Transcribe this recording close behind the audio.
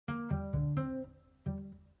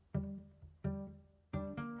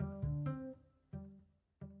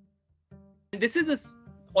this is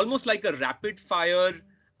almost like a rapid fire,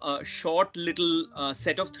 short little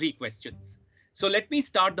set of 3 questions. So let me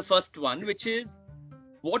start the first one, which is,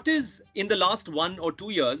 what is, in the last 1 or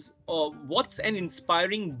 2 years, what's an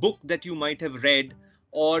inspiring book that you might have read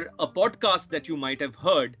or a podcast that you might have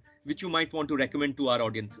heard, which you might want to recommend to our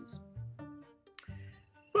audiences?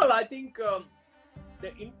 Well, I think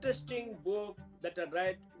the interesting book that I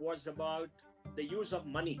read was about the use of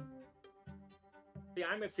money. See,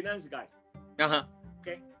 I'm a finance guy.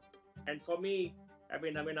 Okay. And for me, I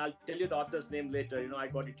mean, I'll tell you the author's name later. I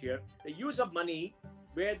got it here. The use of money,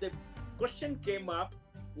 where the question came up,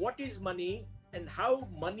 what is money and how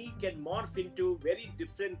money can morph into very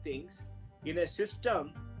different things in a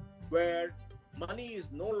system where money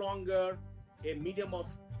is no longer a medium of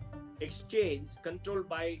exchange controlled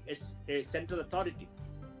by a central authority.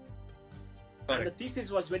 And the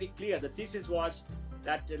thesis was very clear. The thesis was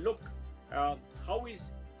that look, how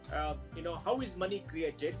is money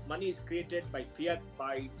created? Money is created by fiat,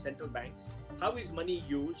 by central banks. How is money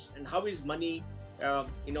used, and how is money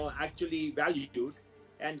actually valued?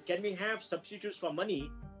 And can we have substitutes for money,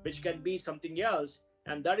 which can be something else?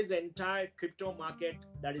 And that is the entire crypto market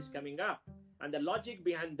that is coming up. And the logic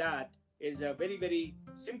behind that is very, very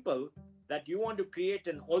simple, that you want to create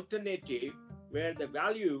an alternative where the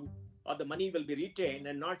value of the money will be retained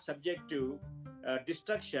and not subject to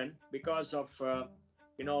destruction because of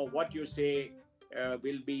what you say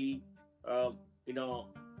will be too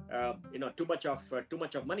much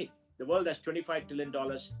of money. The world has $25 trillion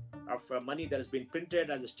of money that has been printed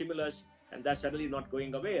as a stimulus, and that's certainly not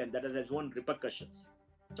going away, and that has its own repercussions.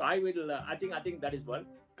 So I think that is one.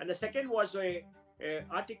 And the second was a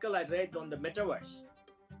article I read on the metaverse.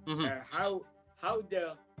 How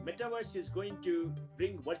the metaverse is going to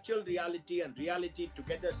bring virtual reality and reality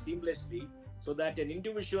together seamlessly, so that an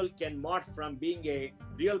individual can morph from being a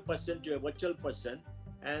real person to a virtual person.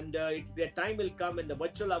 And the time will come when the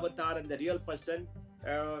virtual avatar and the real person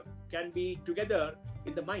can be together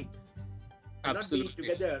in the mind. Absolutely. Not be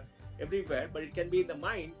together everywhere, but it can be in the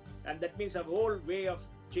mind. And that means a whole way of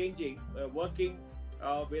changing, working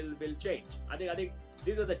will change. I think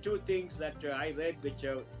these are the 2 things that I read which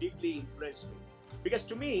deeply influenced me. Because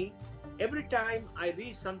to me, every time I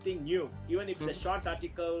read something new, even if it's a short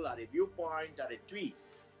article or a viewpoint or a tweet,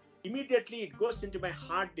 immediately it goes into my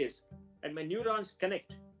hard disk and my neurons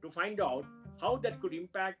connect to find out how that could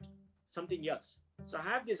impact something else. So I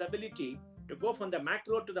have this ability to go from the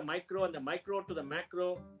macro to the micro and the micro to the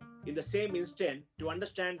macro in the same instant to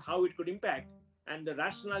understand how it could impact and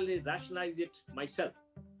rationalize it myself.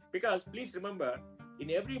 Because please remember,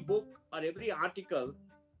 in every book or every article,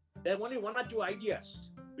 there are only 1 or 2 ideas,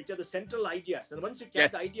 which are the central ideas. And once you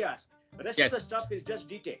catch the ideas, the rest of the stuff is just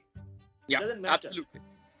detail. It doesn't matter. Absolutely.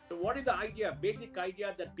 So what is the idea, basic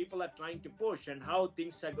idea that people are trying to push, and how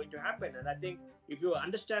things are going to happen? And I think if you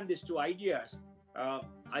understand these 2 ideas,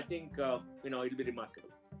 I think, it'll be remarkable.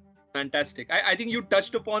 Fantastic. I think you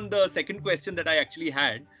touched upon the second question that I actually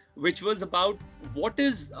had, which was about what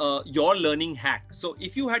is your learning hack? So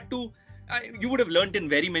if you had to, you would have learned in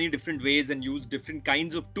very many different ways and used different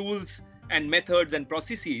kinds of tools and methods and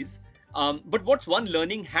processes. But what's one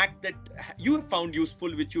learning hack that you have found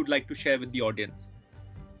useful, which you'd like to share with the audience?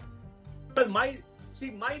 Well, my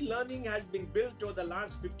learning has been built over the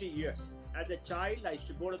last 50 years. As a child, I used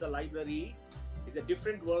to go to the library. It's a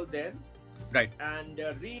different world then. Right. And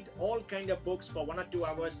read all kind of books for 1 or 2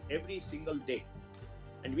 hours every single day.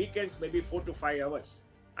 And weekends, maybe 4 to 5 hours.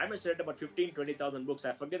 I must have read about 20,000 books.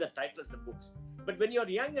 I forget the titles of books. But when you're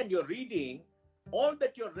young and you're reading, all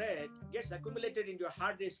that you read gets accumulated into your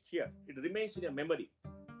hard disk here. It remains in your memory.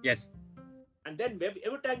 Yes. And then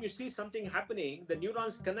every time you see something happening, the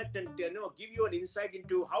neurons connect and give you an insight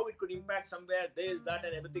into how it could impact somewhere, this, that,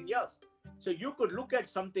 and everything else. So you could look at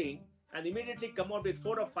something and immediately come out with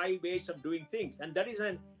 4 or 5 ways of doing things. And that is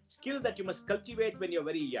a skill that you must cultivate when you're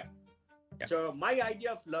very young. Yeah. So my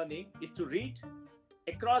idea of learning is to read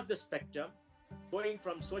across the spectrum, going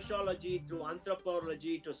from sociology through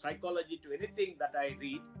anthropology to psychology to anything that I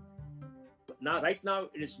read. Right now,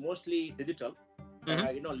 it is mostly digital.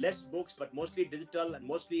 Less books, but mostly digital and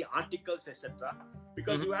mostly articles, etc.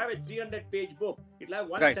 Because you have a 300-page book, it'll have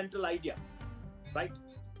one central idea, right?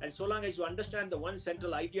 And so long as you understand the one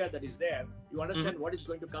central idea that is there, you understand what is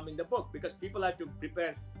going to come in the book, because people have to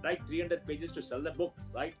write 300 pages to sell the book,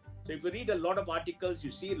 right? So if you read a lot of articles,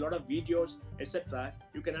 you see a lot of videos, etc.,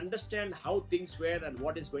 you can understand how things were and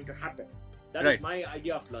what is going to happen. That is my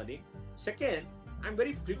idea of learning. Second, I'm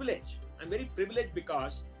very privileged. I'm very privileged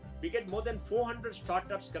because we get more than 400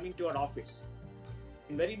 startups coming to our office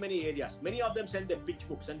in very many areas. Many of them send their pitch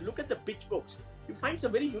books, and look at the pitch books. You find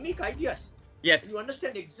some very unique ideas. Yes. And you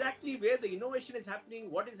understand exactly where the innovation is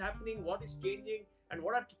happening, what is changing, and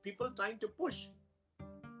what are people trying to push.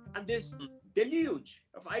 And this deluge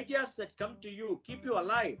of ideas that come to you keep you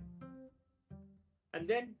alive. And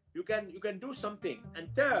then you can do something. And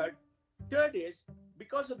third is,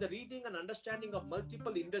 because of the reading and understanding of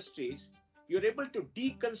multiple industries, you're able to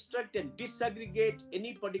deconstruct and disaggregate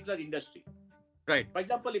any particular industry. Right. For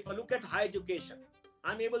example, if I look at higher education,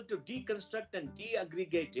 I'm able to deconstruct and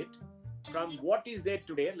de-aggregate it from what is there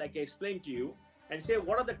today, like I explained to you, and say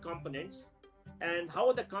what are the components and how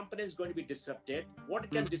are the components going to be disrupted, what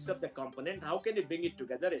can disrupt the component, how can you bring it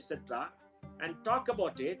together, etc., and talk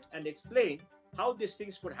about it and explain how these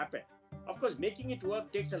things could happen. Of course, making it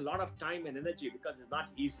work takes a lot of time and energy because it's not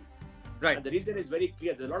easy. Right. And the reason is very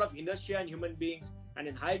clear. There's a lot of inertia in human beings. And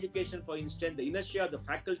in higher education, for instance, the inertia of the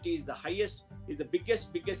faculty is the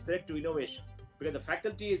biggest threat to innovation. Because the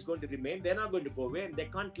faculty is going to remain, they're not going to go away, and they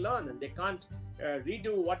can't learn, and they can't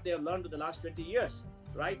redo what they have learned in the last 20 years,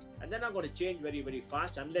 right? And they're not going to change very, very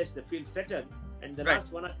fast unless they feel threatened. And the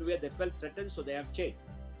last 1 or 2 years, they felt threatened, so they have changed.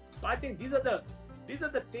 So I think these are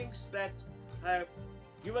the things that have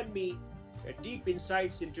given me deep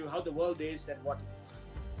insights into how the world is and what it is.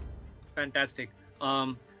 Fantastic.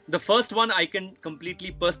 The first one I can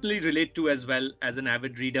completely personally relate to as well as an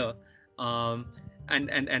avid reader.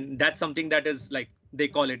 And that's something that is, like they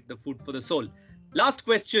call it, the food for the soul. Last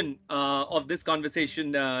question of this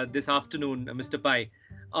conversation this afternoon, Mr. Pai.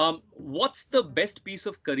 What's the best piece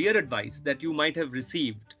of career advice that you might have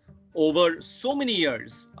received over so many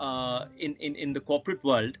years in the corporate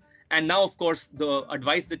world? And now, of course, the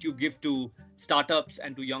advice that you give to startups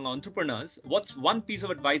and to young entrepreneurs. What's one piece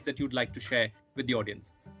of advice that you'd like to share with the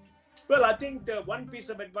audience? Well, I think the one piece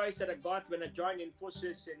of advice that I got when I joined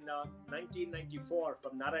Infosys in 1994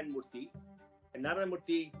 from Narayan Murthy. And Narayan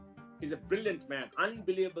Murthy is a brilliant man,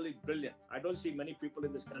 unbelievably brilliant. I don't see many people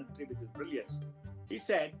in this country with his brilliance. He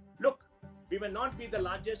said, look, we will not be the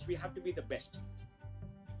largest, we have to be the best.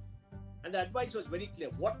 And the advice was very clear.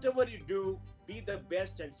 Whatever you do, be the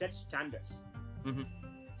best and set standards.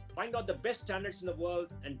 Find out the best standards in the world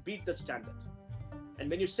and beat the standard. And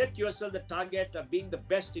when you set yourself the target of being the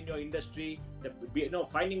best in your industry,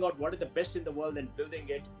 finding out what is the best in the world and building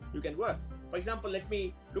it, you can work. For example, let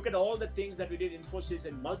me look at all the things that we did in Infosys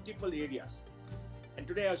in multiple areas. And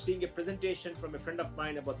today I was seeing a presentation from a friend of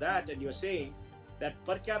mine about that, and you were saying that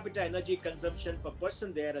per capita energy consumption per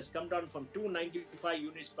person there has come down from 295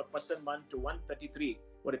 units per person month to 133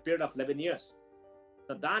 for a period of 11 years.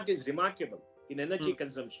 Now that is remarkable in energy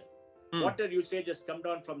consumption. Water usage has come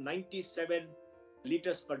down from 97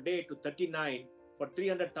 liters per day to 39 for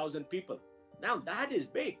 300,000 people. Now that is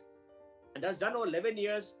big. And that's done over 11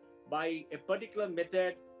 years by a particular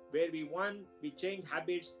method where we change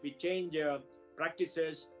habits, we change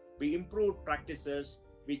practices, we improve practices,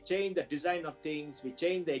 we change the design of things, we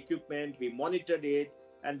change the equipment, we monitored it,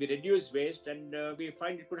 and we reduce waste, and we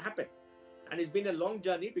find it could happen. And it's been a long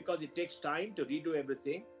journey because it takes time to redo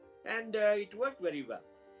everything, and it worked very well.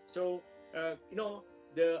 So,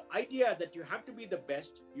 the idea that you have to be the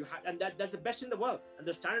best, and that's the best in the world, and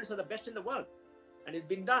the standards are the best in the world, and it's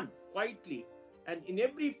been done quietly. And in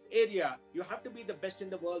every area, you have to be the best in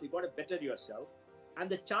the world. You got to better yourself. And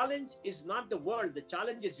the challenge is not the world. The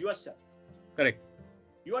challenge is yourself. Correct.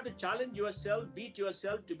 You have to challenge yourself, beat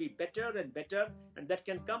yourself to be better and better. And that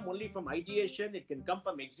can come only from ideation. It can come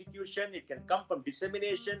from execution. It can come from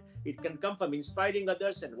dissemination. It can come from inspiring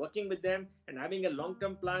others and working with them and having a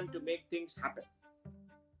long-term plan to make things happen.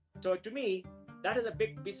 So to me, that is a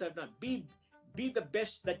big piece of be the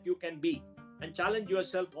best that you can be and challenge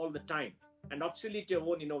yourself all the time and obsolete your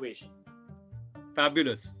own innovation.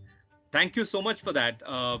 Fabulous. Thank you so much for that.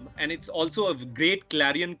 And it's also a great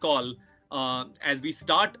clarion call as we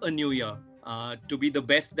start a new year to be the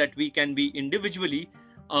best that we can be individually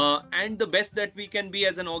and the best that we can be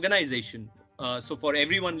as an organization. So for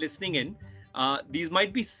everyone listening in, these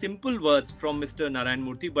might be simple words from Mr. Narayan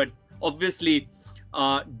Murthy, but obviously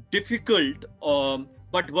difficult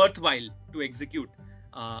but worthwhile to execute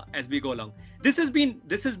as we go along. This has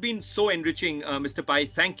been so enriching, Mr. Pai.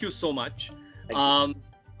 Thank you so much.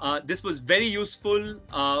 This was very useful.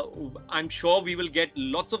 I'm sure we will get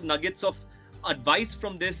lots of nuggets of advice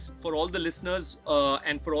from this for all the listeners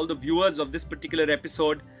and for all the viewers of this particular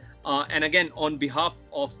episode. And again, on behalf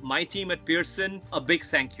of my team at Pearson, a big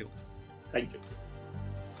thank you. Thank you.